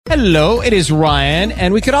Hello, it is Ryan,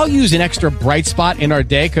 and we could all use an extra bright spot in our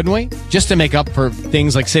day, couldn't we? Just to make up for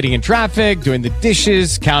things like sitting in traffic, doing the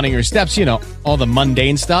dishes, counting your steps, you know, all the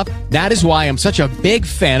mundane stuff. That is why I'm such a big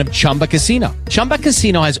fan of Chumba Casino. Chumba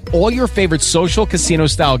Casino has all your favorite social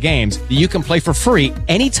casino-style games that you can play for free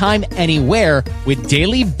anytime, anywhere with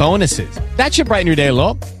daily bonuses. That should brighten your day a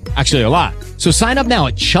little. Actually, a lot. So sign up now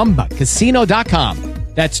at ChumbaCasino.com.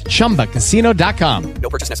 That's ChumbaCasino.com. No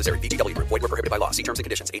purchase necessary. VGW Group. Void where prohibited by law. See terms and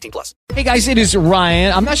conditions. 18+. Hey guys, it is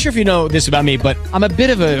Ryan. I'm not sure if you know this about me, but I'm a bit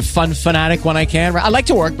of a fun fanatic when I can. I like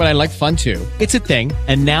to work, but I like fun too. It's a thing.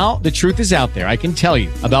 And now the truth is out there. I can tell you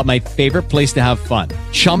about my favorite place to have fun.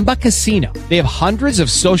 Chumba Casino. They have hundreds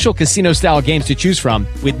of social casino style games to choose from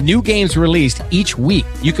with new games released each week.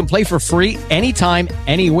 You can play for free anytime,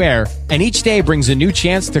 anywhere. And each day brings a new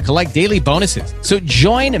chance to collect daily bonuses. So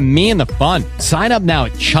join me in the fun. Sign up now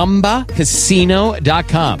at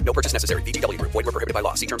ChumbaCasino.com. No purchase necessary. VGW Group. Void where prohibited by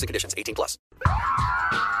law. See terms and conditions. 18+.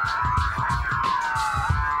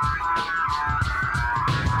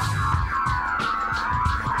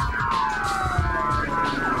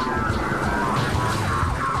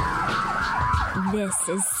 This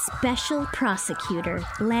is Special Prosecutor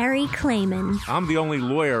Larry Klayman. I'm the only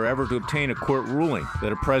lawyer ever to obtain a court ruling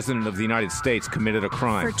that a president of the United States committed a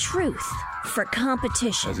crime. For truth, for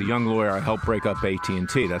competition. As a young lawyer, I helped break up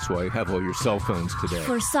AT&T. That's why you have all your cell phones today.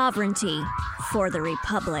 For sovereignty, for the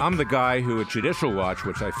Republic. I'm the guy who at Judicial Watch,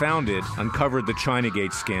 which I founded, uncovered the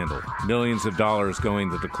Chinagate scandal. Millions of dollars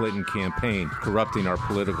going to the Clinton campaign, corrupting our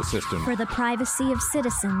political system. For the privacy of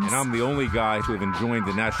citizens. And I'm the only guy to have enjoined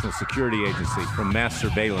the National Security Agency from mass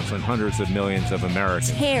surveillance on hundreds of millions of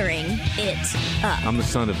Americans. Tearing it up. I'm the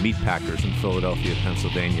son of meatpackers in Philadelphia,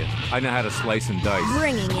 Pennsylvania. I know how to slice and dice.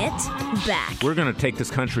 Bringing it back. We're going to take this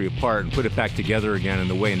country apart and put it back together again in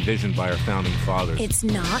the way envisioned by our founding fathers. It's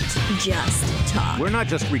not just talk. We're not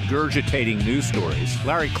just regurgitating news stories.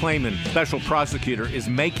 Larry Klayman, special prosecutor, is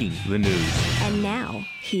making the news. And now,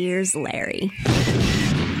 here's Larry.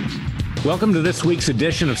 Welcome to this week's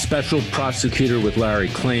edition of Special Prosecutor with Larry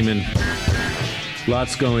Klayman.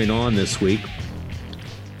 Lots going on this week,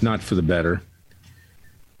 not for the better.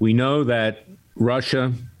 We know that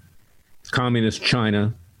Russia, Communist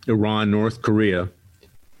China, Iran, North Korea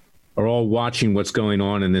are all watching what's going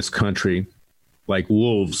on in this country like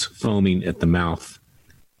wolves foaming at the mouth.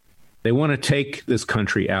 They want to take this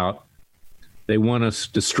country out. They want us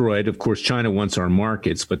destroyed. Of course, China wants our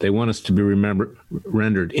markets, but they want us to be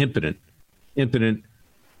rendered impotent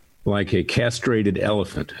like a castrated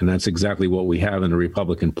elephant. And that's exactly what we have in the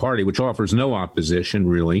Republican Party, which offers no opposition,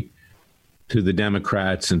 really, to the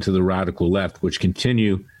Democrats and to the radical left, which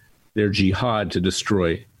continue their jihad to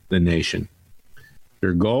destroy the nation.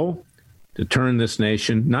 Their goal? To turn this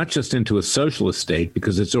nation not just into a socialist state,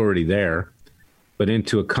 because it's already there, but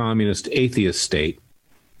into a communist atheist state,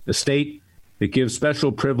 a state that gives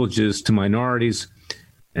special privileges to minorities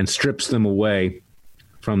and strips them away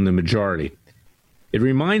from the majority. It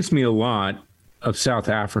reminds me a lot of South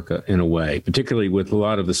Africa in a way, particularly with a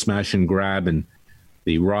lot of the smash and grab and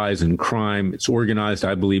the rise in crime. It's organized.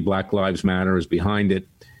 I believe Black Lives Matter is behind it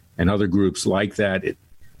and other groups like that.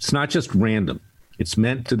 It's not just random. It's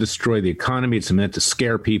meant to destroy the economy. It's meant to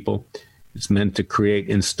scare people. It's meant to create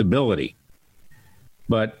instability.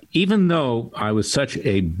 But even though I was such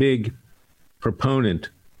a big proponent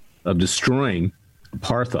of destroying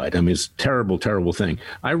apartheid, I mean, it's a terrible, terrible thing.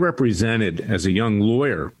 I represented, as a young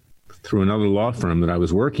lawyer, through another law firm that I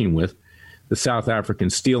was working with, the South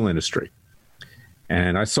African steel industry.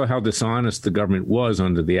 And I saw how dishonest the government was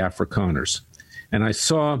under the Afrikaners. And I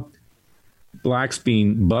saw blacks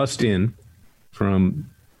being bussed in from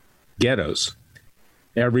ghettos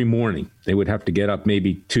every morning. They would have to get up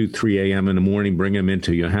maybe 2, 3 a.m. in the morning, bring them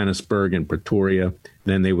into Johannesburg and Pretoria.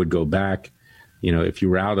 Then they would go back. You know, if you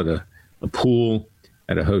were out at a pool,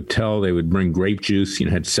 at a hotel, they would bring grape juice. You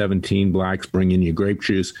know, had 17 blacks bringing you grape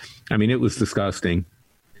juice. I mean, it was disgusting.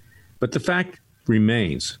 But the fact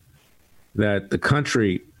remains that the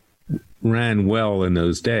country ran well in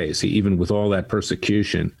those days, even with all that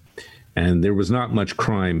persecution, and there was not much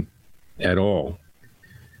crime at all.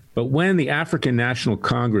 But when the African National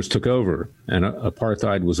Congress took over and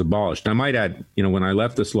apartheid was abolished, I might add, you know, when I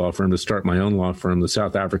left this law firm to start my own law firm, the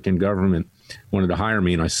South African government wanted to hire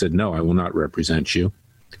me, and I said, no, I will not represent you.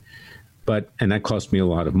 And that cost me a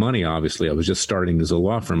lot of money, obviously. I was just starting as a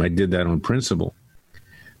law firm. I did that on principle.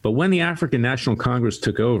 But when the African National Congress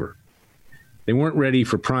took over, they weren't ready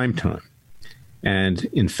for prime time. And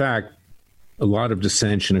in fact, a lot of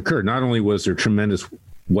dissension occurred. Not only was there tremendous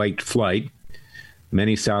white flight,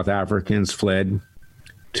 many South Africans fled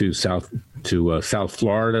to South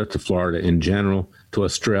Florida, to Florida in general, to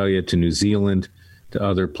Australia, to New Zealand, to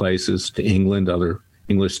other places, to England, other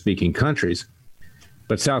English-speaking countries.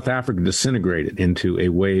 But South Africa disintegrated into a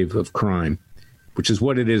wave of crime, which is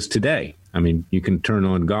what it is today. I mean, you can turn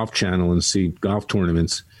on Golf Channel and see golf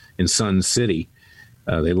tournaments in Sun City.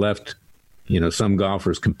 They left, some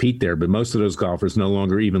golfers compete there, but most of those golfers no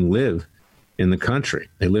longer even live in the country.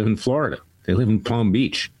 They live in Florida. They live in Palm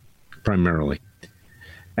Beach, primarily.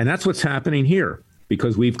 And that's what's happening here,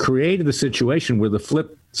 because we've created a situation where the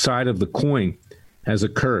flip side of the coin has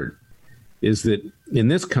occurred, is that in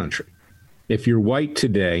this country, if you're white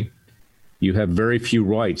today, you have very few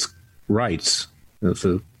rights. That's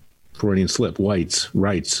a Freudian slip,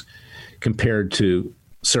 rights, compared to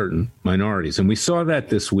certain minorities. And we saw that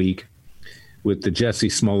this week with the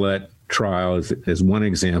Jussie Smollett trial as one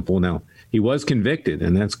example. Now, he was convicted,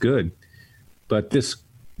 and that's good. But this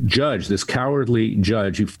judge, this cowardly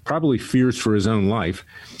judge, who probably fears for his own life,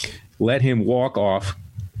 let him walk off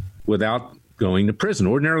without going to prison.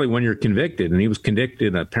 Ordinarily, when you're convicted, and he was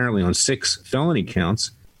convicted apparently on 6 felony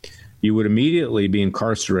counts, you would immediately be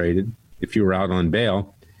incarcerated if you were out on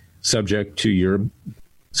bail, subject to your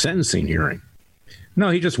sentencing hearing.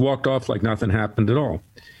 No, he just walked off like nothing happened at all.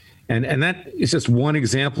 And that is just one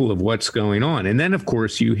example of what's going on. And then, of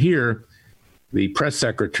course, you hear the press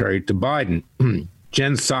secretary to Biden,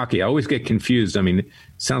 Jen Psaki. I always get confused. I mean, it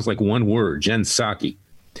sounds like one word, Jen Psaki.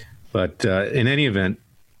 But in any event,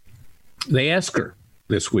 they asked her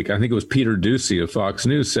this week, I think it was Peter Doocy of Fox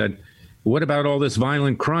News, said, what about all this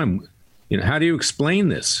violent crime? How do you explain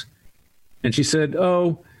this? And she said,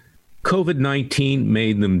 COVID-19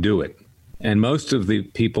 made them do it. And most of the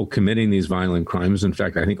people committing these violent crimes, in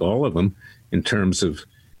fact, I think all of them, in terms of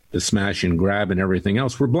the smash and grab and everything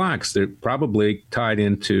else, were blacks. They're probably tied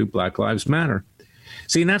into Black Lives Matter.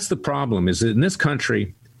 See, and that's the problem, is that in this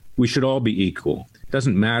country, we should all be equal. It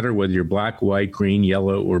doesn't matter whether you're black, white, green,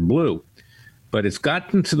 yellow, or blue. But it's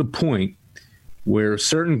gotten to the point where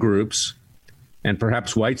certain groups, and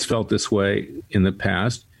perhaps whites felt this way in the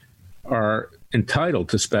past, are entitled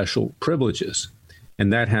to special privileges.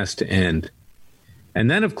 And that has to end. And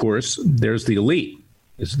then, of course, there's the elite.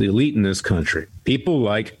 It's the elite in this country. People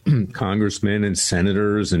like congressmen and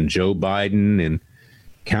senators and Joe Biden and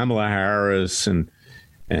Kamala Harris and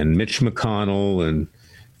Mitch McConnell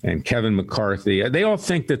and Kevin McCarthy. They all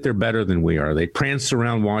think that they're better than we are. They prance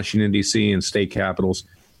around Washington, D.C. and state capitals.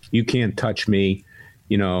 You can't touch me.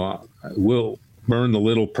 We'll burn the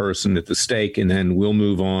little person at the stake and then we'll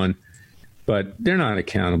move on. But they're not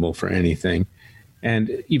accountable for anything.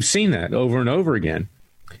 And you've seen that over and over again.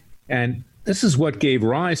 And this is what gave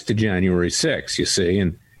rise to January 6th, you see.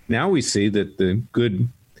 And now we see that the good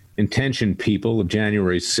intentioned people of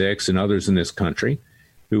January 6th and others in this country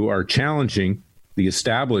who are challenging the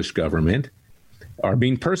established government are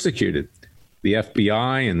being persecuted. The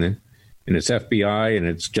FBI and its FBI and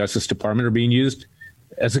its Justice Department are being used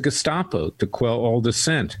as a Gestapo to quell all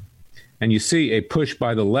dissent. And you see a push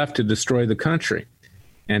by the left to destroy the country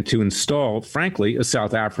and to install, frankly, a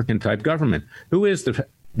South African-type government. Who is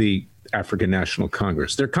the African National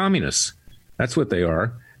Congress? They're communists. That's what they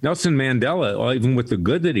are. Nelson Mandela, even with the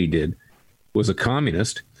good that he did, was a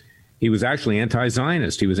communist. He was actually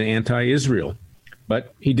anti-Zionist. He was anti-Israel.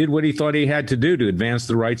 But he did what he thought he had to do to advance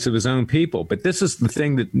the rights of his own people. But this is the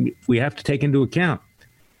thing that we have to take into account.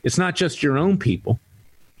 It's not just your own people.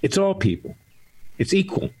 It's all people. It's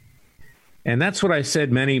equal. And that's what I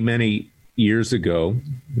said many, many years ago.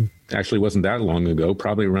 Actually, it wasn't that long ago,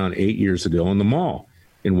 probably around 8 years ago in the mall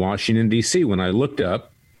in Washington, D.C. When I looked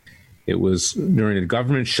up, it was during a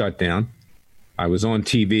government shutdown. I was on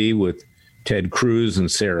TV with Ted Cruz and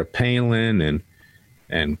Sarah Palin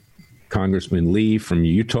and Congressman Lee from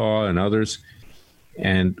Utah and others.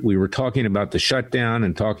 And we were talking about the shutdown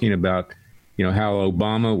and talking about, how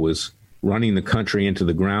Obama was running the country into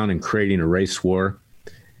the ground and creating a race war.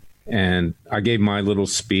 And I gave my little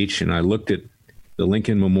speech and I looked at the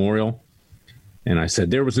Lincoln Memorial and I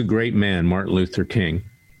said, there was a great man, Martin Luther King.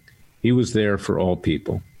 He was there for all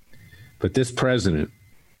people. But this president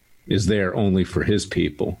is there only for his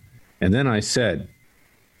people. And then I said,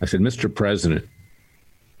 Mr. President,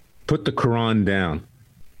 put the Quran down,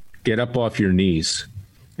 get up off your knees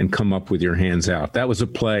and come up with your hands out. That was a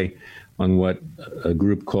play on what a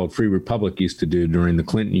group called Free Republic used to do during the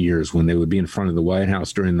Clinton years when they would be in front of the White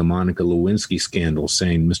House during the Monica Lewinsky scandal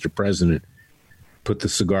saying, Mr. President, put the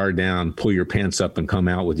cigar down, pull your pants up and come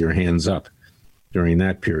out with your hands up during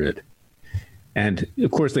that period. And,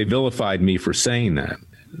 of course, they vilified me for saying that,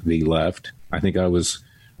 the left. I think I was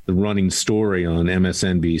the running story on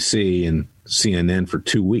MSNBC and CNN for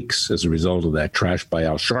 2 weeks as a result of that, trashed by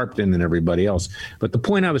Al Sharpton and everybody else. But the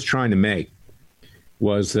point I was trying to make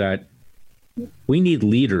was that we need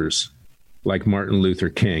leaders like Martin Luther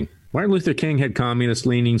King. Martin Luther King had communist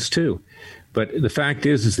leanings too. But the fact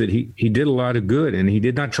is that he did a lot of good, and he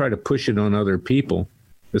did not try to push it on other people.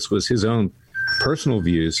 This was his own personal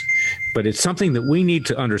views. But it's something that we need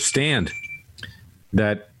to understand,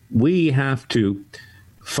 that we have to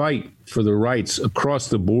fight for the rights across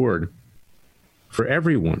the board for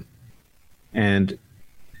everyone. And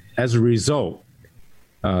as a result,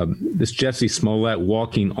 this Jussie Smollett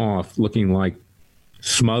walking off looking like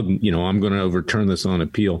smug, I'm going to overturn this on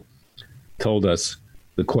appeal, told us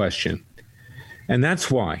the question. And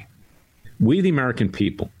that's why we, the American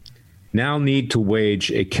people, now need to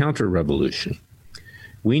wage a counter-revolution.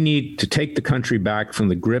 We need to take the country back from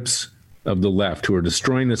the grips of the left, who are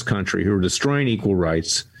destroying this country, who are destroying equal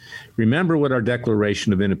rights. Remember what our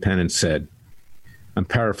Declaration of Independence said. I'm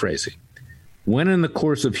paraphrasing. When in the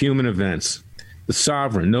course of human events, the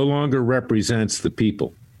sovereign no longer represents the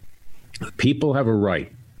people, the people have a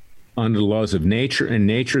right, under the laws of nature and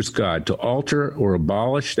nature's God, to alter or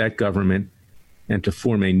abolish that government and to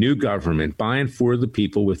form a new government by and for the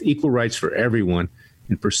people with equal rights for everyone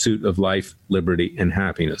in pursuit of life, liberty, and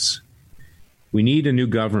happiness. We need a new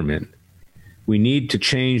government. We need to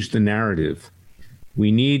change the narrative.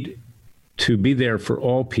 We need to be there for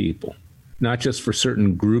all people, not just for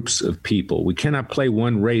certain groups of people. We cannot play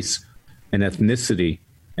one race and ethnicity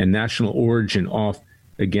and national origin off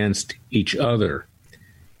against each other.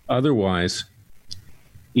 Otherwise,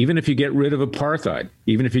 even if you get rid of apartheid,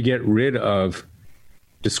 even if you get rid of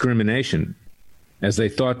discrimination, as they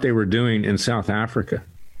thought they were doing in South Africa,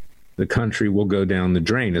 the country will go down the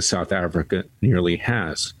drain, as South Africa nearly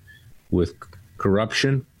has, with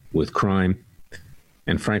corruption, with crime,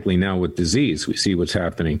 and frankly now with disease. We see what's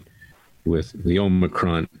happening with the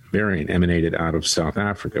Omicron variant emanated out of South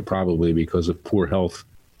Africa, probably because of poor health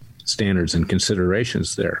standards and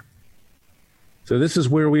considerations there. So this is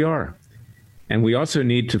where we are. And we also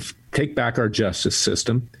need to take back our justice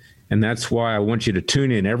system. And that's why I want you to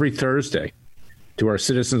tune in every Thursday to our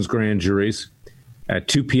citizens' grand juries at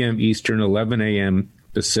 2 p.m. Eastern, 11 a.m.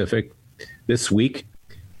 Pacific. This week,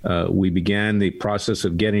 we began the process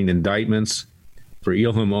of getting indictments for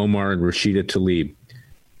Ilham Omar and Rashida Tlaib,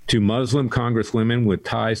 two Muslim congresswomen with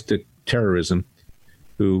ties to terrorism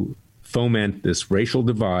who foment this racial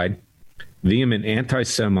divide, vehement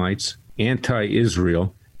anti-Semites,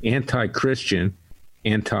 anti-Israel, anti-Christian,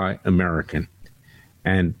 anti-American.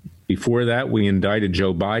 And before that, we indicted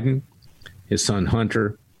Joe Biden, his son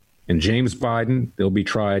Hunter, and James Biden. They'll be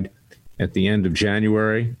tried at the end of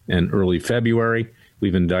January and early February.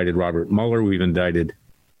 We've indicted Robert Mueller. We've indicted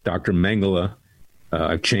Dr. Mengele.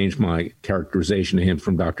 I've changed my characterization of him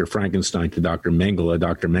from Dr. Frankenstein to Dr. Mengele.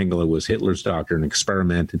 Dr. Mengele was Hitler's doctor and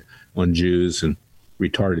experimented on Jews and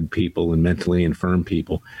retarded people and mentally infirm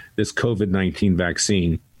people. This COVID-19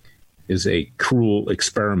 vaccine is a cruel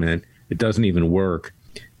experiment. It doesn't even work.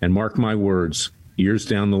 And mark my words, years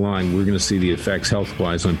down the line, we're going to see the effects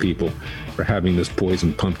health-wise on people for having this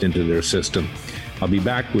poison pumped into their system. I'll be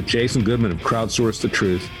back with Jason Goodman of Crowdsource the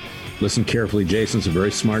Truth. Listen carefully. Jason's a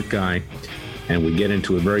very smart guy, and we get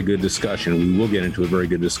into a very good discussion. We will get into a very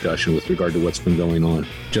good discussion with regard to what's been going on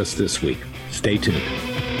just this week. Stay tuned.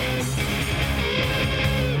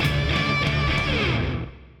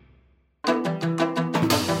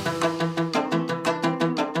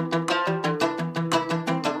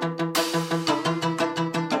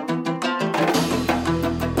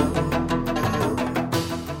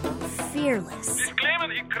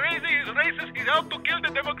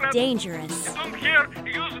 Dangerous. Don't care.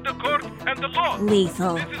 Use the court and the law.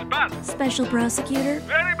 Lethal. This is bad. Special prosecutor.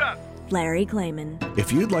 Very bad. Larry Klayman.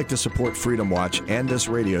 If you'd like to support Freedom Watch and this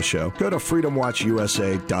radio show, go to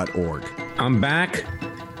freedomwatchusa.org. I'm back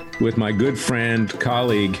with my good friend,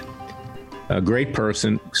 colleague, a great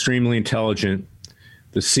person, extremely intelligent,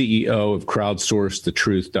 the CEO of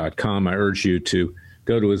crowdsourcethetruth.com. I urge you to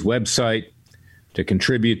go to his website to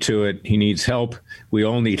contribute to it. He needs help. We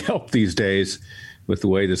all need help these days with the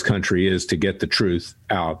way this country is to get the truth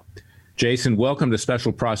out. Jason, welcome to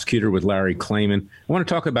Special Prosecutor with Larry Klayman. I want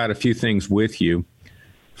to talk about a few things with you.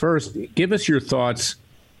 First, give us your thoughts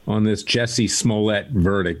on this Jussie Smollett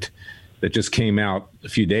verdict that just came out a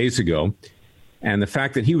few days ago, and the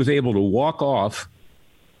fact that he was able to walk off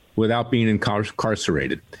without being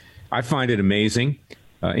incarcerated. I find it amazing,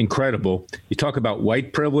 incredible. You talk about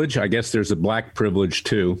white privilege. I guess there's a black privilege,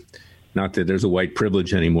 too. Not that there's a white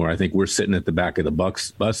privilege anymore. I think we're sitting at the back of the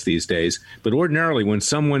bus these days. But ordinarily, when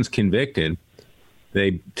someone's convicted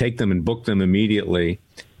they take them and book them immediately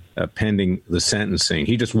pending the sentencing.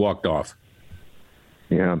 He just walked off.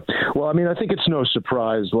 Yeah. Well, I mean, I think it's no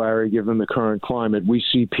surprise, Larry, given the current climate. We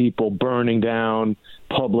see people burning down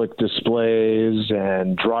public displays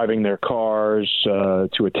and driving their cars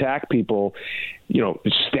to attack people,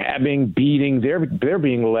 stabbing, beating. They're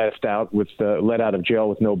being let out of jail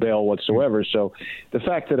with no bail whatsoever. So the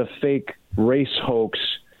fact that a fake race hoax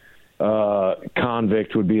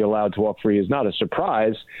convict would be allowed to walk free is not a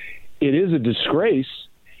surprise. It is a disgrace.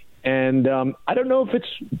 And I don't know if it's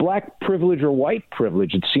black privilege or white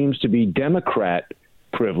privilege. It seems to be Democrat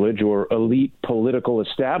privilege or elite political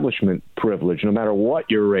establishment privilege. No matter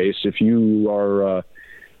what your race, if you are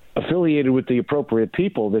affiliated with the appropriate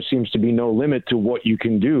people, there seems to be no limit to what you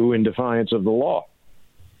can do in defiance of the law.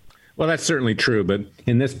 Well, that's certainly true. But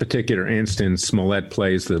in this particular instance, Smollett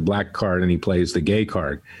plays the black card and he plays the gay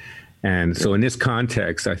card. And so in this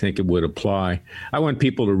context, I think it would apply. I want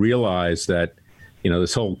people to realize that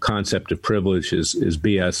this whole concept of privilege is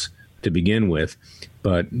BS to begin with,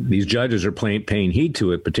 but these judges are paying heed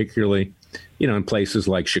to it, particularly, in places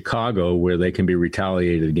like Chicago, where they can be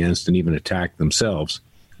retaliated against and even attacked themselves,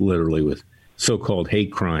 literally with so-called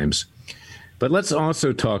hate crimes. But let's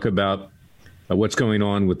also talk about what's going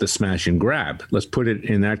on with the smash and grab. Let's put it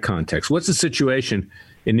in that context. What's the situation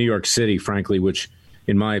in New York City, frankly, which,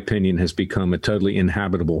 in my opinion, has become a totally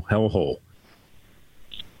inhabitable hellhole?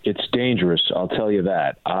 It's dangerous, I'll tell you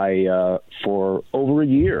that. I, for over a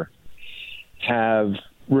year, have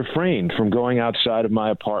refrained from going outside of my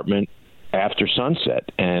apartment after sunset.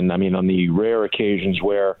 And, I mean, on the rare occasions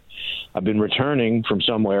where I've been returning from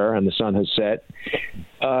somewhere and the sun has set,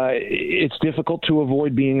 it's difficult to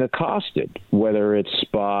avoid being accosted, whether it's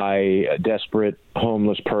by a desperate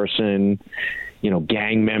homeless person,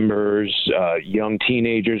 gang members, young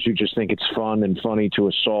teenagers who just think it's fun and funny to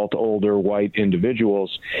assault older white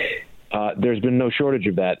individuals. There's been no shortage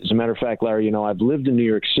of that. As a matter of fact, Larry, I've lived in New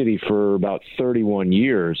York City for about 31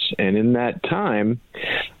 years. And in that time,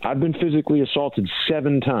 I've been physically assaulted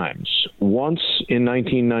 7 times, once in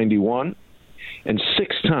 1991 and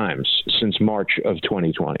 6 times since March of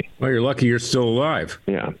 2020. Well, you're lucky you're still alive.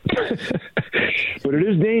 Yeah. But it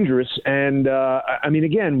is dangerous. And,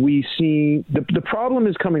 again, we see the problem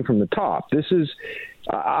is coming from the top.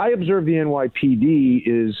 I observe the NYPD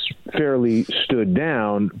is fairly stood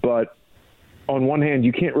down, but on one hand,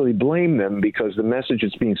 you can't really blame them because the message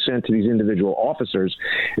that's being sent to these individual officers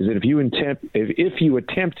is that if you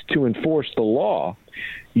attempt to enforce the law,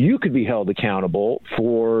 you could be held accountable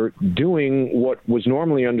for doing what was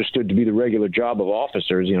normally understood to be the regular job of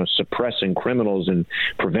officers, suppressing criminals and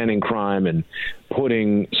preventing crime and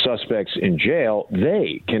putting suspects in jail.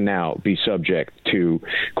 They can now be subject to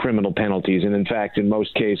criminal penalties. And in fact, in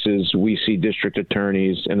most cases, we see district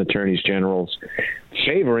attorneys and attorneys generals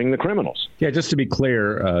favoring the criminals. Yeah, just to be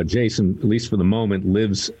clear, Jason, at least for the moment,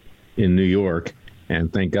 lives in New York,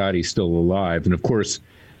 and thank God he's still alive. And of course,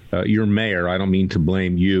 your mayor, I don't mean to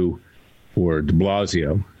blame you for de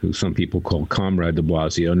Blasio, who some people call Comrade de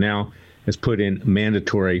Blasio, now has put in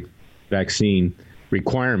mandatory vaccine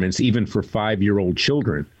requirements even for 5-year-old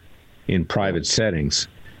children in private settings.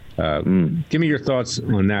 Give me your thoughts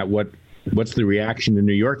on that. What's the reaction in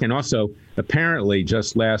New York? And also, apparently,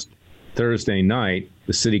 just last Thursday night,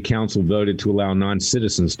 the city council voted to allow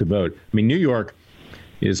non-citizens to vote. I mean, New York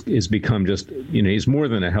is become just, he's more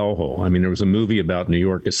than a hellhole. I mean, there was a movie about New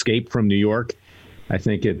York, Escape from New York. I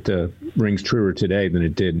think it rings truer today than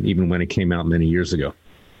it did even when it came out many years ago.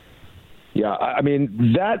 Yeah, I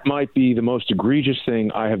mean, that might be the most egregious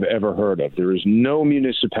thing I have ever heard of. There is no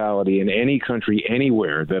municipality in any country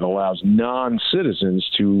anywhere that allows non-citizens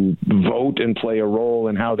to vote and play a role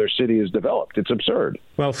in how their city is developed. It's absurd.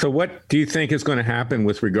 Well, so what do you think is going to happen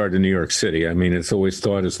with regard to New York City? I mean, it's always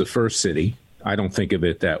thought as the first city. I don't think of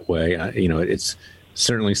it that way. It's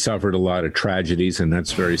certainly suffered a lot of tragedies, and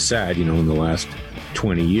that's very sad, in the last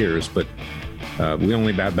 20 years. But we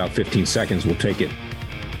only have about 15 seconds. We'll take it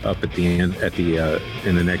up at the end,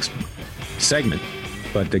 in the next segment.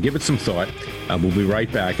 But give it some thought. We'll be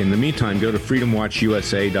right back. In the meantime, go to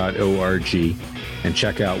freedomwatchusa.org and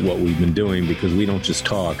check out what we've been doing, because we don't just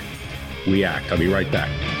talk, we act. I'll be right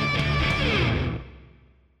back.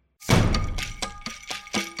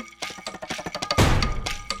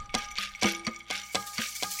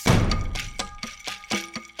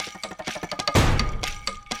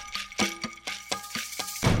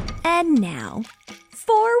 And now,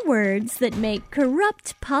 4 words that make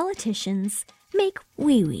corrupt politicians make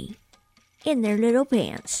wee-wee in their little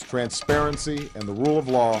pants. Transparency and the rule of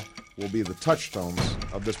law will be the touchstones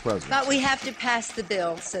of this president. But we have to pass the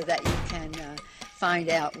bill so that you can find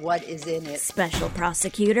out what is in it. Special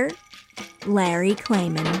Prosecutor Larry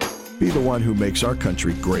Klayman. Be the one who makes our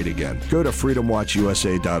country great again. Go to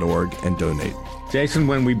freedomwatchusa.org and donate. Jason,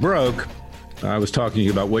 when we broke, I was talking to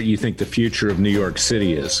you about what you think the future of New York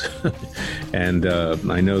City is. And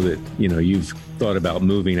I know that, you've thought about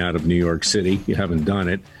moving out of New York City. You haven't done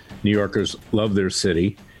it. New Yorkers love their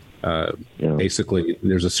city. Basically,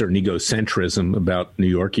 there's a certain egocentrism about New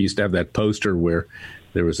York. You used to have that poster where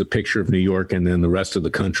there was a picture of New York and then the rest of the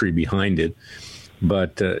country behind it.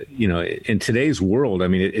 But, in today's world,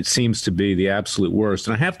 it seems to be the absolute worst.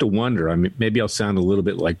 And I have to wonder, maybe I'll sound a little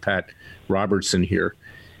bit like Pat Robertson here,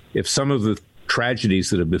 if some of the tragedies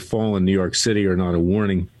that have befallen New York City are not a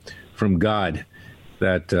warning from God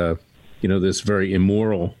that, this very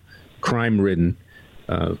immoral, crime-ridden,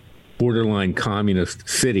 borderline communist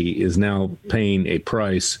city is now paying a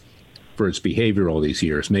price for its behavior all these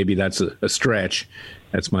years. Maybe that's a stretch.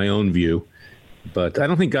 That's my own view. But I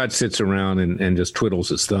don't think God sits around and just twiddles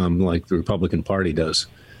his thumb like the Republican Party does.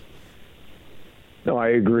 No, I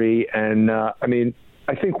agree. And,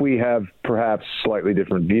 I think we have perhaps slightly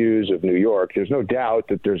different views of New York. There's no doubt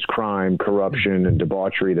that there's crime, corruption, and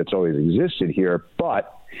debauchery that's always existed here.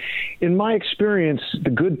 But in my experience, the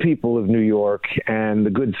good people of New York and the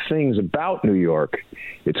good things about New York,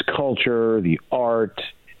 its culture, the art,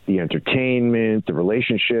 the entertainment, the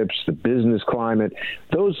relationships, the business climate,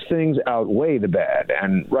 those things outweigh the bad.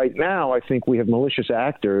 And right now, I think we have malicious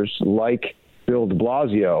actors like Bill de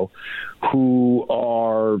Blasio who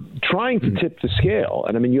are trying to tip the scale.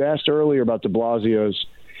 And you asked earlier about de Blasio's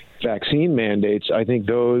vaccine mandates. I think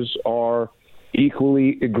those are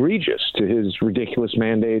equally egregious to his ridiculous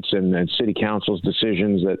mandates and city council's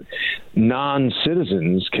decisions that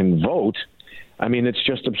non-citizens can vote. It's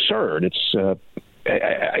just absurd. It's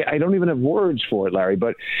I don't even have words for it, Larry,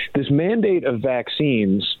 but this mandate of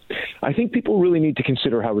vaccines, I think people really need to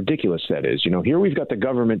consider how ridiculous that is. Here we've got the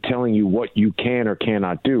government telling you what you can or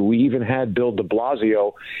cannot do. We even had Bill de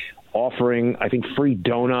Blasio offering, I think, free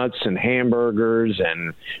donuts and hamburgers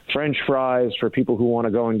and French fries for people who want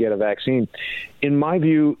to go and get a vaccine. In my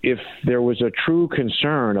view, if there was a true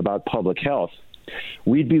concern about public health,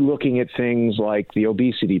 we'd be looking at things like the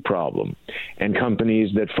obesity problem and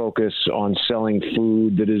companies that focus on selling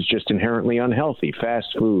food that is just inherently unhealthy, fast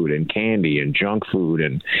food and candy and junk food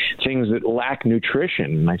and things that lack nutrition.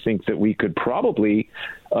 And I think that we could probably,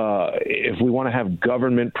 if we want to have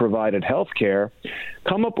government-provided health care,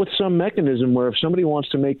 come up with some mechanism where if somebody wants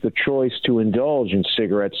to make the choice to indulge in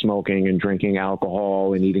cigarette smoking and drinking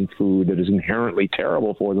alcohol and eating food that is inherently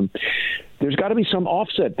terrible for them, there's got to be some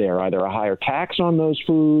offset there, either a higher tax on those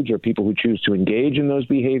foods or people who choose to engage in those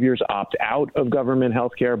behaviors opt out of government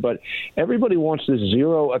health care. But everybody wants this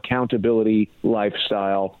zero accountability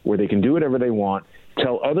lifestyle where they can do whatever they want,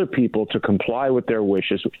 tell other people to comply with their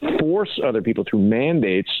wishes, force other people through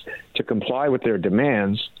mandates to comply with their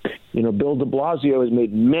demands. Bill de Blasio has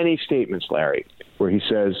made many statements, Larry, where he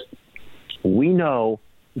says, we know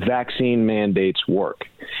vaccine mandates work.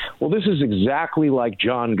 Well, this is exactly like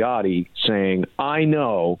John Gotti saying, I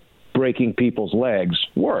know breaking people's legs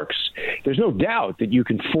works. There's no doubt that you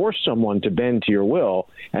can force someone to bend to your will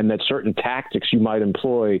and that certain tactics you might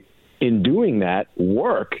employ in doing that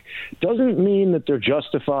work. Doesn't mean that they're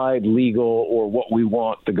justified, legal, or what we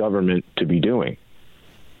want the government to be doing.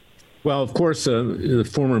 Well, of course, the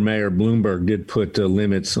former mayor Bloomberg did put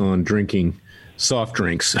limits on drinking soft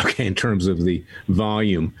drinks, in terms of the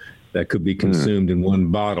volume that could be consumed in one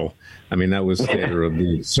bottle. That was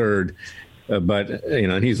terribly absurd. But,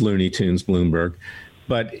 and he's Looney Tunes, Bloomberg.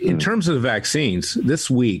 But in terms of the vaccines, this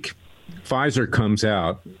week, Pfizer comes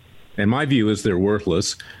out, and my view is they're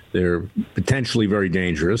worthless. They're potentially very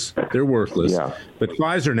dangerous. They're worthless. Yeah. But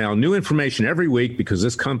Pfizer now, new information every week because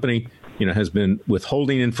this company, has been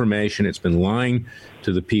withholding information. It's been lying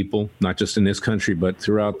to the people, not just in this country, but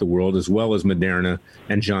throughout the world, as well as Moderna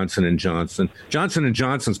and Johnson & Johnson. Johnson &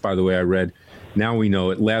 Johnson's, by the way, I read, now we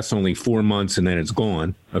know it lasts only 4 months and then it's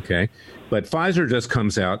gone, okay? But Pfizer just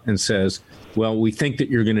comes out and says, well, we think that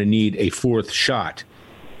you're going to need a fourth shot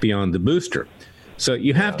beyond the booster. So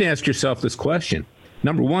you have to ask yourself this question.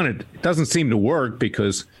 Number one, it doesn't seem to work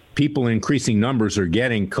because people in increasing numbers are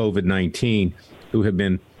getting COVID-19 who have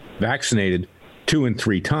been vaccinated 2 and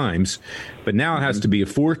 3 times, but now it has to be a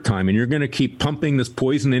 4th time, and you're going to keep pumping this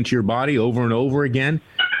poison into your body over and over again,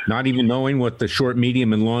 not even knowing what the short,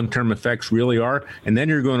 medium, and long-term effects really are, and then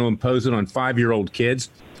you're going to impose it on 5-year-old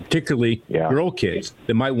kids, particularly girl kids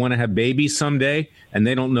that might want to have babies someday, and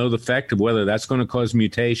they don't know the effect of whether that's going to cause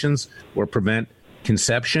mutations or prevent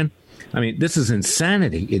conception. This is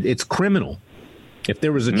insanity. It's criminal. If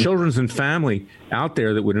there was a Children's and Family out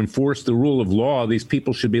there that would enforce the rule of law, these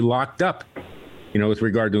people should be locked up, with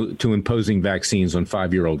regard to imposing vaccines on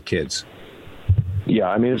 5-year-old kids. Yeah,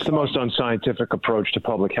 I mean, it's the most unscientific approach to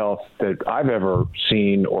public health that I've ever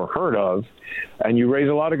seen or heard of. And you raise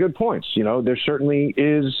a lot of good points. There certainly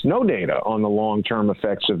is no data on the long-term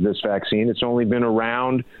effects of this vaccine. It's only been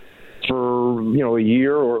around for, a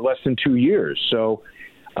year or less than 2 years. So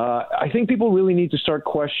I think people really need to start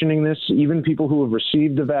questioning this. Even people who have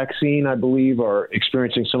received the vaccine, I believe, are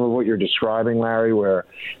experiencing some of what you're describing, Larry, where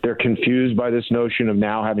they're confused by this notion of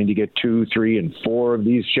now having to get 2, 3, and 4 of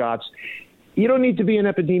these shots. You don't need to be an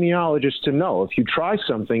epidemiologist to know if you try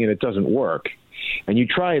something and it doesn't work, and you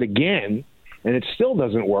try it again and it still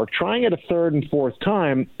doesn't work, trying it a third and fourth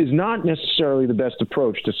time is not necessarily the best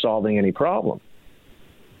approach to solving any problem.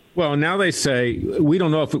 Well, now they say, we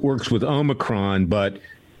don't know if it works with Omicron, but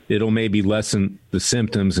it'll maybe lessen the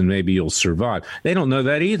symptoms and maybe you'll survive. They don't know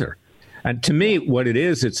that either. And to me, what it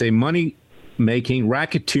is, it's a money-making,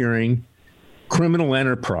 racketeering, criminal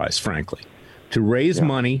enterprise, frankly, to raise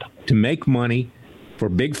money, to make money for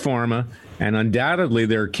Big Pharma, and undoubtedly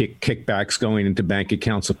there are kickbacks going into bank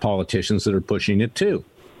accounts of politicians that are pushing it too.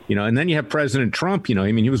 And then you have President Trump,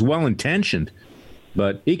 he was well-intentioned,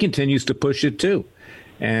 but he continues to push it too.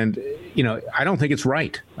 And, I don't think it's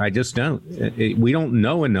right. I just don't. We don't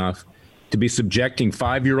know enough to be subjecting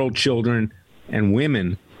 5-year-old children and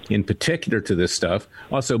women in particular to this stuff.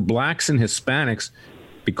 Also, blacks and Hispanics,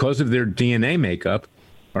 because of their DNA makeup,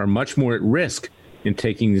 are much more at risk in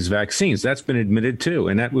taking these vaccines. That's been admitted too.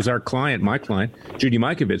 And that was my client, Judy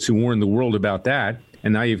Mikovits, who warned the world about that.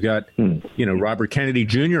 And now you've got, Robert Kennedy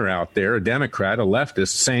Jr. out there, a Democrat, a leftist,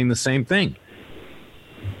 saying the same thing.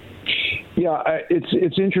 Yeah,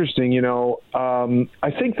 it's interesting.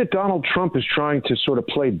 I think that Donald Trump is trying to sort of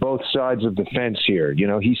play both sides of the fence here.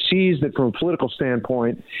 He sees that from a political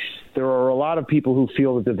standpoint, there are a lot of people who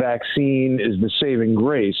feel that the vaccine is the saving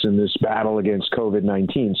grace in this battle against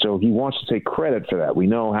COVID-19. So he wants to take credit for that. We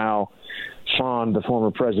know how fond the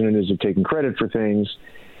former president is of taking credit for things.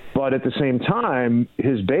 But at the same time,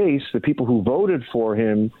 his base, the people who voted for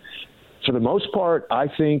him, for the most part, I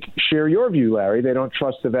think, share your view, Larry. They don't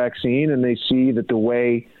trust the vaccine, and they see that the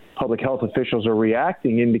way public health officials are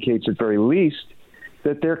reacting indicates at very least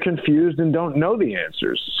that they're confused and don't know the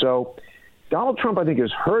answers. So Donald Trump, I think,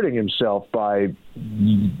 is hurting himself by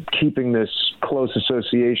keeping this close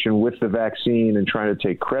association with the vaccine and trying to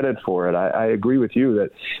take credit for it. I agree with you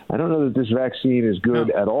that I don't know that this vaccine is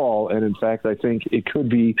good at all. And in fact, I think it could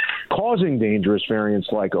be causing dangerous variants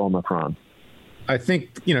like Omicron. I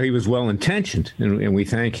think, he was well-intentioned, and we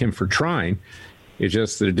thank him for trying. It's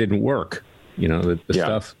just that it didn't work. The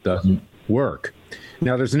stuff doesn't work.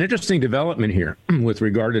 Now, there's an interesting development here with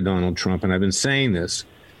regard to Donald Trump, and I've been saying this,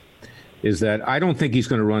 is that I don't think he's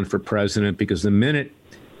going to run for president, because the minute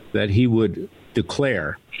that he would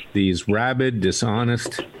declare these rabid,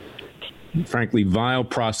 dishonest, frankly, vile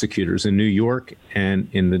prosecutors in New York and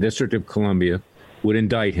in the District of Columbia would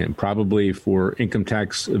indict him, probably for income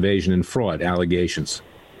tax evasion and fraud allegations.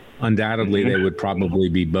 Undoubtedly, they would probably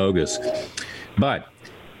be bogus. But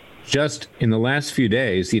just in the last few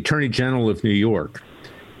days, the Attorney General of New York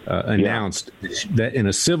announced that in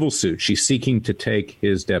a civil suit, she's seeking to take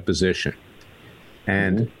his deposition.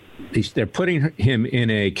 And they're putting him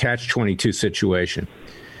in a catch-22 situation,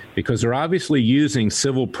 because they're obviously using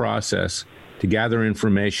civil process to gather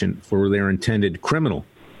information for their intended criminal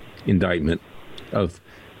indictment of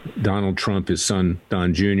Donald Trump, his son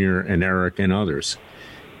Don Jr., and Eric, and others.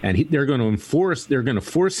 And they're going to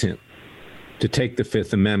force him to take the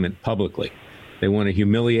Fifth Amendment publicly. They want to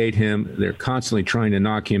humiliate him. They're constantly trying to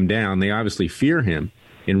knock him down. They obviously fear him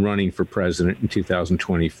in running for president in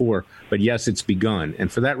 2024. But yes, it's begun.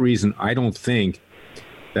 And for that reason, I don't think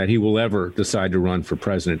that he will ever decide to run for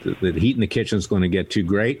president. The heat in the kitchen is going to get too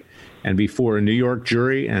great. And before a New York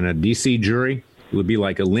jury and a D.C. jury, it would be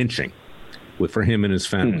like a lynching for him and his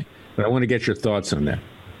family. But I want to get your thoughts on that.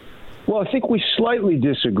 Well, I think we slightly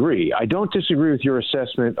disagree. I don't disagree with your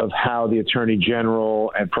assessment of how the Attorney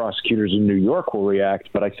General and prosecutors in New York will react,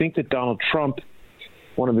 but I think that Donald Trump,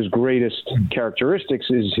 one of his greatest characteristics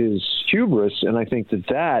is his hubris, and I think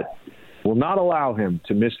that will not allow him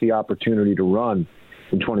to miss the opportunity to run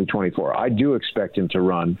in 2024. I do expect him to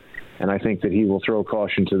run, and I think that he will throw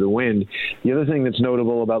caution to the wind. The other thing that's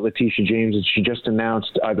notable about Letitia James is she just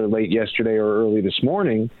announced either late yesterday or early this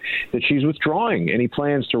morning that she's withdrawing any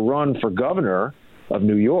plans to run for governor of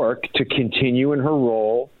New York to continue in her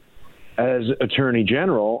role as Attorney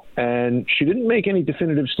General. And she didn't make any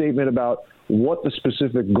definitive statement about what the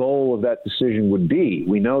specific goal of that decision would be.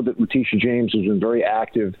 We know that Letitia James has been very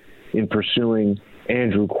active in pursuing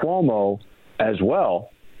Andrew Cuomo as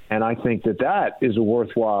well. And I think that is a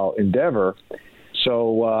worthwhile endeavor.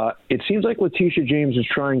 So it seems like Letitia James is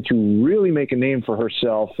trying to really make a name for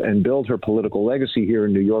herself and build her political legacy here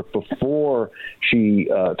in New York before she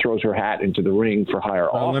throws her hat into the ring for higher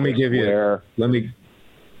office. Let me give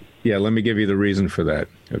you the reason for that.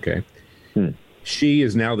 Okay. She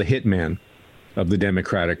is now the hitman of the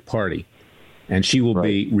Democratic Party, and she will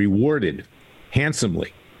be rewarded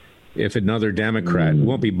handsomely if another Democrat,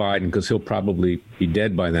 won't be Biden because he'll probably be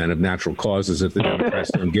dead by then of natural causes if the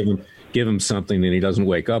Democrats don't give him something and he doesn't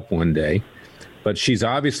wake up one day. But she's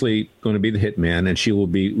obviously going to be the hitman, and she will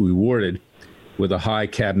be rewarded with a high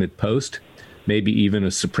cabinet post, maybe even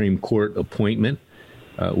a Supreme Court appointment.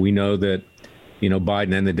 We know that,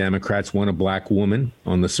 Biden and the Democrats want a black woman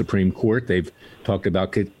on the Supreme Court. They've talked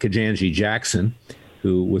about Ketanji Jackson,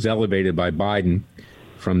 who was elevated by Biden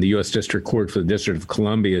from the U.S. District Court for the District of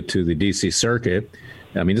Columbia to the D.C. Circuit.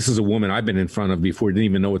 I mean, this is a woman I've been in front of before, didn't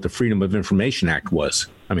even know what the Freedom of Information Act was.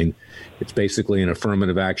 I mean, it's basically an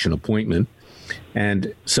affirmative action appointment.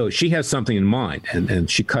 And so she has something in mind, and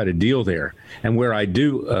she cut a deal there. And where I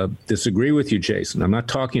do disagree with you, Jason, I'm not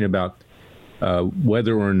talking about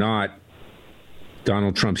whether or not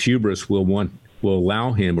Donald Trump's hubris will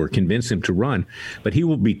allow him or convince him to run, but he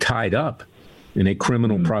will be tied up in a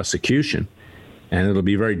criminal prosecution. And it'll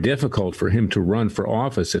be very difficult for him to run for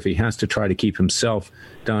office if he has to try to keep himself,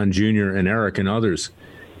 Don Jr. and Eric and others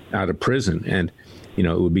out of prison. And,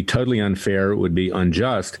 it would be totally unfair. It would be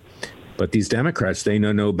unjust. But these Democrats, they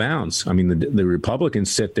know no bounds. I mean, the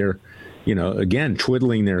Republicans sit there, again,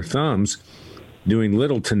 twiddling their thumbs, doing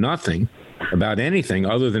little to nothing about anything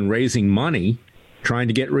other than raising money, trying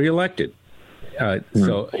to get reelected.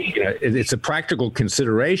 So it's a practical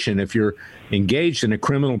consideration. If you're engaged in a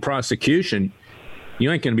criminal prosecution,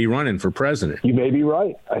 you ain't going to be running for president. You may be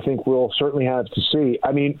right. I think we'll certainly have to see.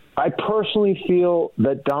 I mean, I personally feel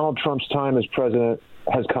that Donald Trump's time as president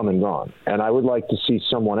has come and gone, and I would like to see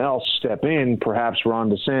someone else step in, perhaps Ron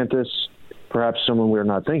DeSantis, perhaps someone we're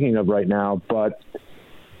not thinking of right now, but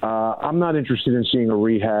I'm not interested in seeing a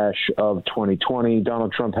rehash of 2020.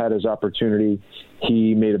 Donald Trump had his opportunity.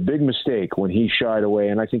 He made a big mistake when he shied away,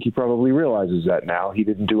 and I think he probably realizes that now. He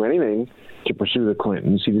didn't do anything to pursue the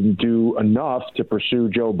Clintons. He didn't do enough to pursue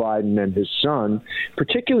Joe Biden and his son,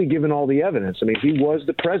 particularly given all the evidence. I mean, he was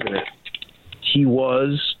the president. He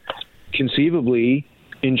was conceivably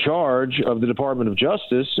in charge of the Department of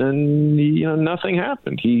Justice, and nothing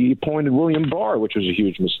happened. He appointed William Barr, which was a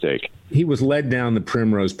huge mistake. He was led down the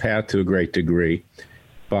primrose path to a great degree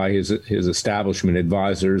by his establishment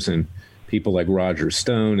advisors and people like Roger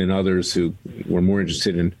Stone and others who were more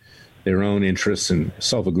interested in their own interests and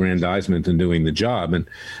self-aggrandizement than doing the job. And,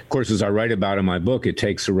 of course, as I write about in my book, It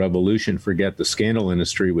Takes a Revolution, Forget the Scandal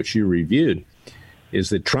Industry, which you reviewed, is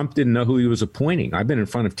that Trump didn't know who he was appointing. I've been in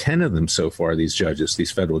front of 10 of them so far, these judges, these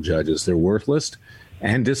federal judges. They're worthless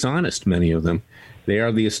and dishonest, many of them. They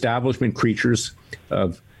are the establishment creatures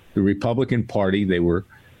of the Republican Party. They were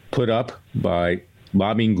put up by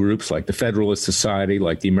lobbying groups like the Federalist Society,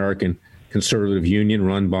 like the American Conservative Union,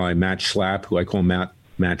 run by Matt Schlapp, who I call Matt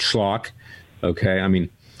Schlock. Okay, I mean,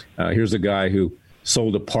 here's a guy who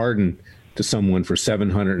sold a pardon to someone for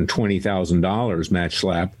 $720,000, Matt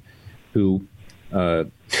Schlapp, who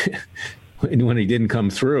when he didn't come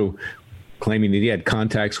through, claiming that he had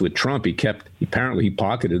contacts with Trump, he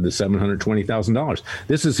pocketed the $720,000.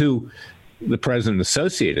 This is who the president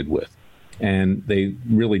associated with, and they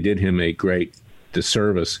really did him a great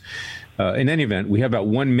disservice. In any event, we have about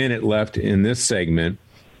 1 minute left in this segment.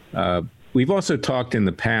 We've also talked in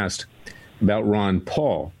the past about Ron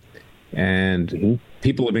Paul, and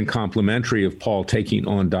people have been complimentary of Paul taking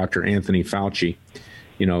on Dr. Anthony Fauci,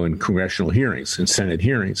 in congressional hearings and Senate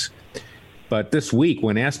hearings. But this week,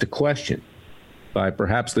 when asked a question by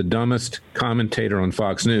perhaps the dumbest commentator on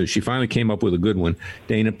Fox News, she finally came up with a good one,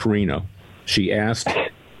 Dana Perino. She asked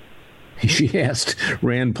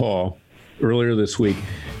Rand Paul earlier this week,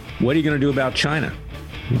 what are you going to do about China?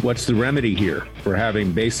 What's the remedy here for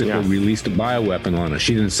having basically released a bioweapon on us?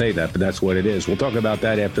 She didn't say that, but that's what it is. We'll talk about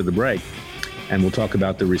that after the break, and we'll talk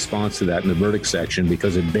about the response to that in the verdict section,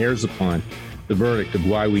 because it bears upon the verdict of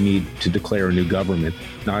why we need to declare a new government,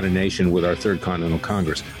 not a nation, with our Third Continental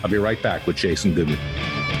Congress. I'll be right back with Jason Goodman.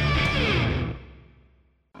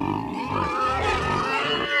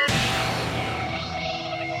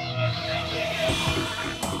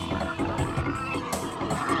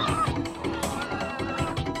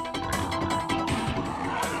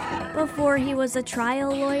 Before he was a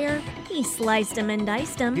trial lawyer, He sliced 'em and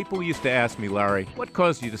diced 'em. People used to ask me, Larry, what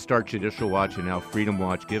caused you to start Judicial Watch and now Freedom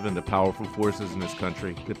Watch, given the powerful forces in this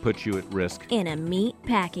country that put you at risk? In a meat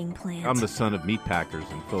packing plant. I'm the son of meat packers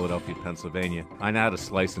in Philadelphia, Pennsylvania. I know how to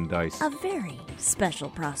slice and dice. A very special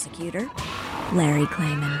prosecutor, Larry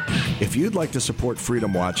Klayman. If you'd like to support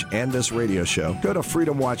Freedom Watch and this radio show, go to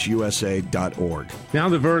freedomwatchusa.org. Now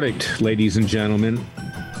the verdict, ladies and gentlemen,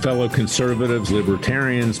 fellow conservatives,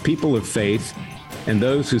 libertarians, people of faith, and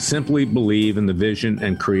those who simply believe in the vision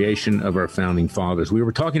and creation of our founding fathers. We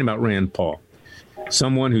were talking about Rand Paul,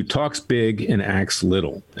 someone who talks big and acts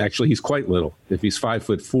little. Actually, he's quite little. If he's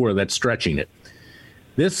 5'4", that's stretching it.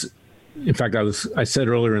 In fact, I said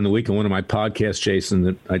earlier in the week on one of my podcasts, Jason,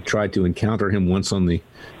 that I tried to encounter him once on the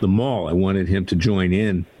mall. I wanted him to join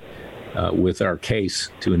in with our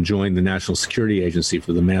case to enjoin the National Security Agency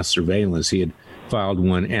for the mass surveillance. He had filed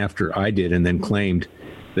one after I did and then claimed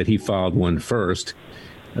that he filed one first.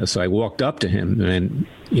 So I walked up to him, and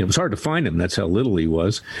it was hard to find him. That's how little he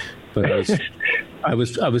was. But I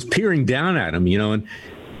was peering down at him, and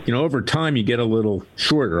over time you get a little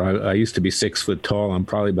shorter. I used to be 6 foot tall. I'm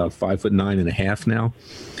probably about 5'9.5" now.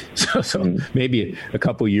 So maybe a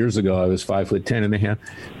couple of years ago I was 5'10.5".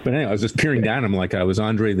 But anyway, I was just peering down at him like I was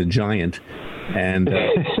Andre the Giant, and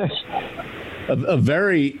a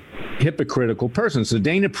very hypocritical person. So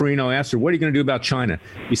Dana Perino asked her, what are you going to do about China?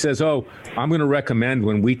 He says, I'm going to recommend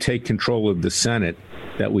when we take control of the Senate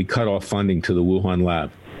that we cut off funding to the Wuhan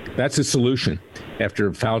lab. That's his solution after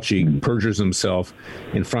Fauci perjures himself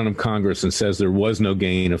in front of Congress and says there was no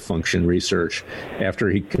gain of function research, after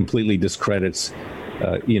he completely discredits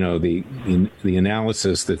the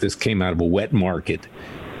analysis that this came out of a wet market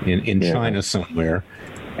in China somewhere.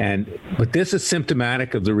 But this is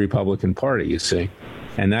symptomatic of the Republican Party, you see.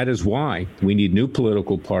 And that is why we need new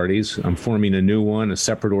political parties. I'm forming a new one, a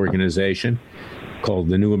separate organization called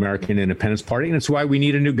the New American Independence Party. And it's why we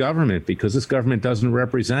need a new government, because this government doesn't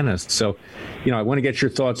represent us. So, I want to get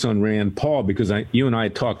your thoughts on Rand Paul, because you and I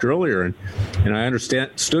had talked earlier, and I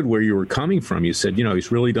understood where you were coming from. You said,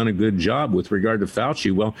 he's really done a good job with regard to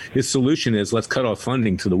Fauci. Well, his solution is let's cut off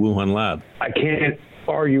funding to the Wuhan lab. I can't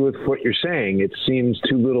argue with what you're saying. It seems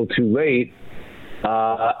too little too late.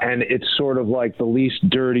 And it's sort of like the least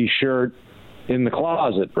dirty shirt in the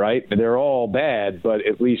closet, right? They're all bad, but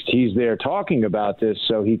at least he's there talking about this,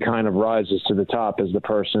 so he kind of rises to the top as the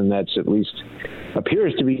person that's at least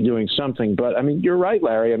appears to be doing something. But, you're right,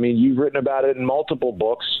 Larry. You've written about it in multiple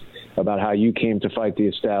books about how you came to fight the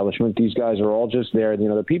establishment. These guys are all just there.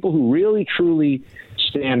 The people who really, truly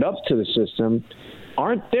stand up to the system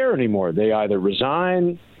aren't there anymore. They either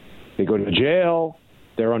resign, they go to jail,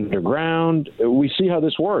 they're underground. We see how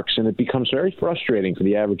this works, and it becomes very frustrating for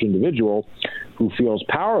the average individual who feels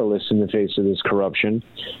powerless in the face of this corruption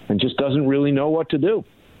and just doesn't really know what to do.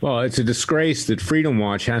 Well, it's a disgrace that Freedom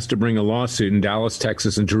Watch has to bring a lawsuit in Dallas,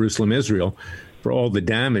 Texas, and Jerusalem, Israel, for all the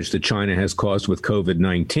damage that China has caused with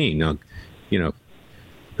COVID-19. Now,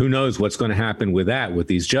 who knows what's going to happen with that, with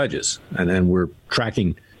these judges? And then we're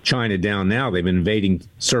tracking China down now. They've been invading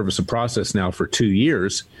service of process now for 2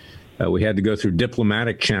 years. We had to go through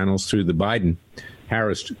diplomatic channels through the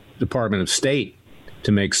Biden-Harris Department of State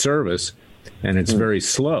to make service, and it's very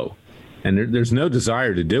slow. And there's no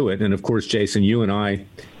desire to do it. And, of course, Jason, you and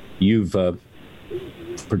you've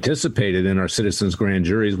participated in our citizens' grand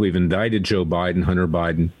juries. We've indicted Joe Biden, Hunter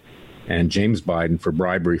Biden, and James Biden for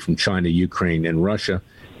bribery from China, Ukraine, and Russia.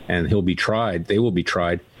 And he'll be tried. They will be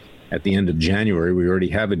tried at the end of January. We already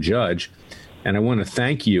have a judge. And I want to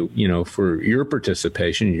thank you, for your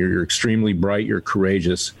participation. You're extremely bright. You're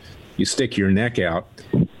courageous. You stick your neck out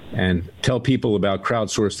and tell people about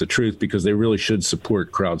Crowdsource the Truth, because they really should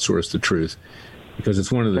support Crowdsource the Truth, because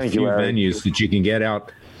it's one of the few venues that you can get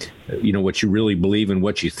out, what you really believe and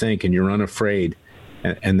what you think, and you're unafraid.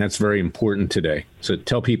 And that's very important today. So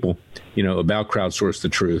tell people, about Crowdsource the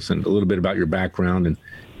Truth and a little bit about your background and,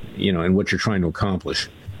 and what you're trying to accomplish.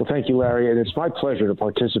 Well, thank you, Larry. And it's my pleasure to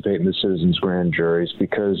participate in the citizens' grand juries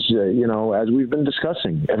because, as we've been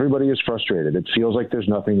discussing, everybody is frustrated. It feels like there's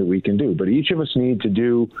nothing that we can do. But each of us need to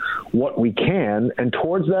do what we can. And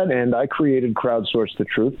towards that end, I created Crowdsource the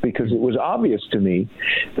Truth because it was obvious to me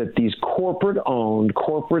that these corporate-owned,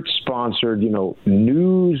 corporate-sponsored,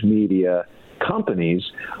 news media companies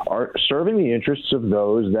are serving the interests of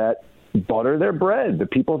those that butter their bread. The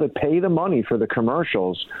people that pay the money for the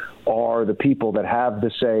commercials are the people that have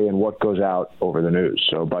the say in what goes out over the news.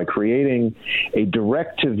 So by creating a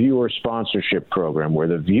direct-to-viewer sponsorship program where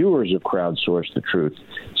the viewers of Crowdsource the Truth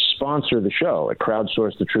sponsor the show at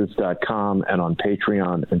crowdsourcethetruth.com and on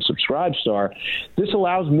Patreon and Subscribestar, this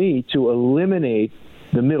allows me to eliminate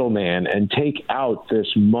the middleman and take out this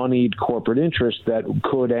moneyed corporate interest that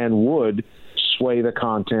could and would sway the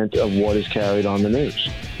content of what is carried on the news.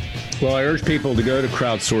 Well, I urge people to go to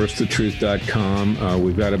crowdsourcethetruth.com.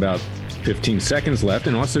 We've got about 15 seconds left.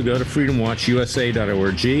 And also go to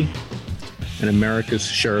freedomwatchusa.org and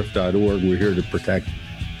americassheriff.org. We're here to protect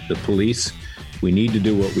the police. We need to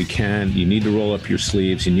do what we can. You need to roll up your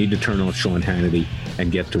sleeves. You need to turn off Sean Hannity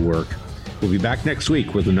and get to work. We'll be back next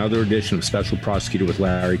week with another edition of Special Prosecutor with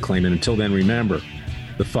Larry Klayman. Until then, remember,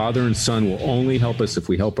 the Father and Son will only help us if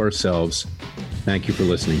we help ourselves. Thank you for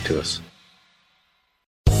listening to us.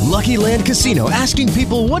 Lucky Land Casino, asking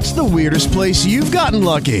people, what's the weirdest place you've gotten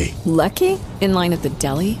lucky? Lucky? In line at the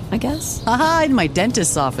deli, I guess? Aha, in my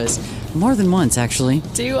dentist's office. More than once, actually.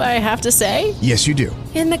 Do I have to say? Yes, you do.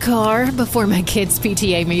 In the car before my kids'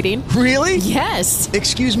 PTA meeting. Really? Yes.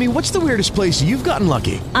 Excuse me, what's the weirdest place you've gotten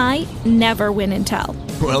lucky? I never win and tell.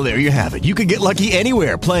 Well, there you have it. You can get lucky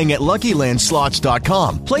anywhere, playing at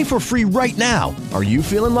LuckyLandSlots.com. Play for free right now. Are you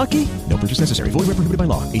feeling lucky? No purchase necessary. Void where prohibited by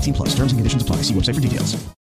law. 18+. Terms and conditions apply. See website for details.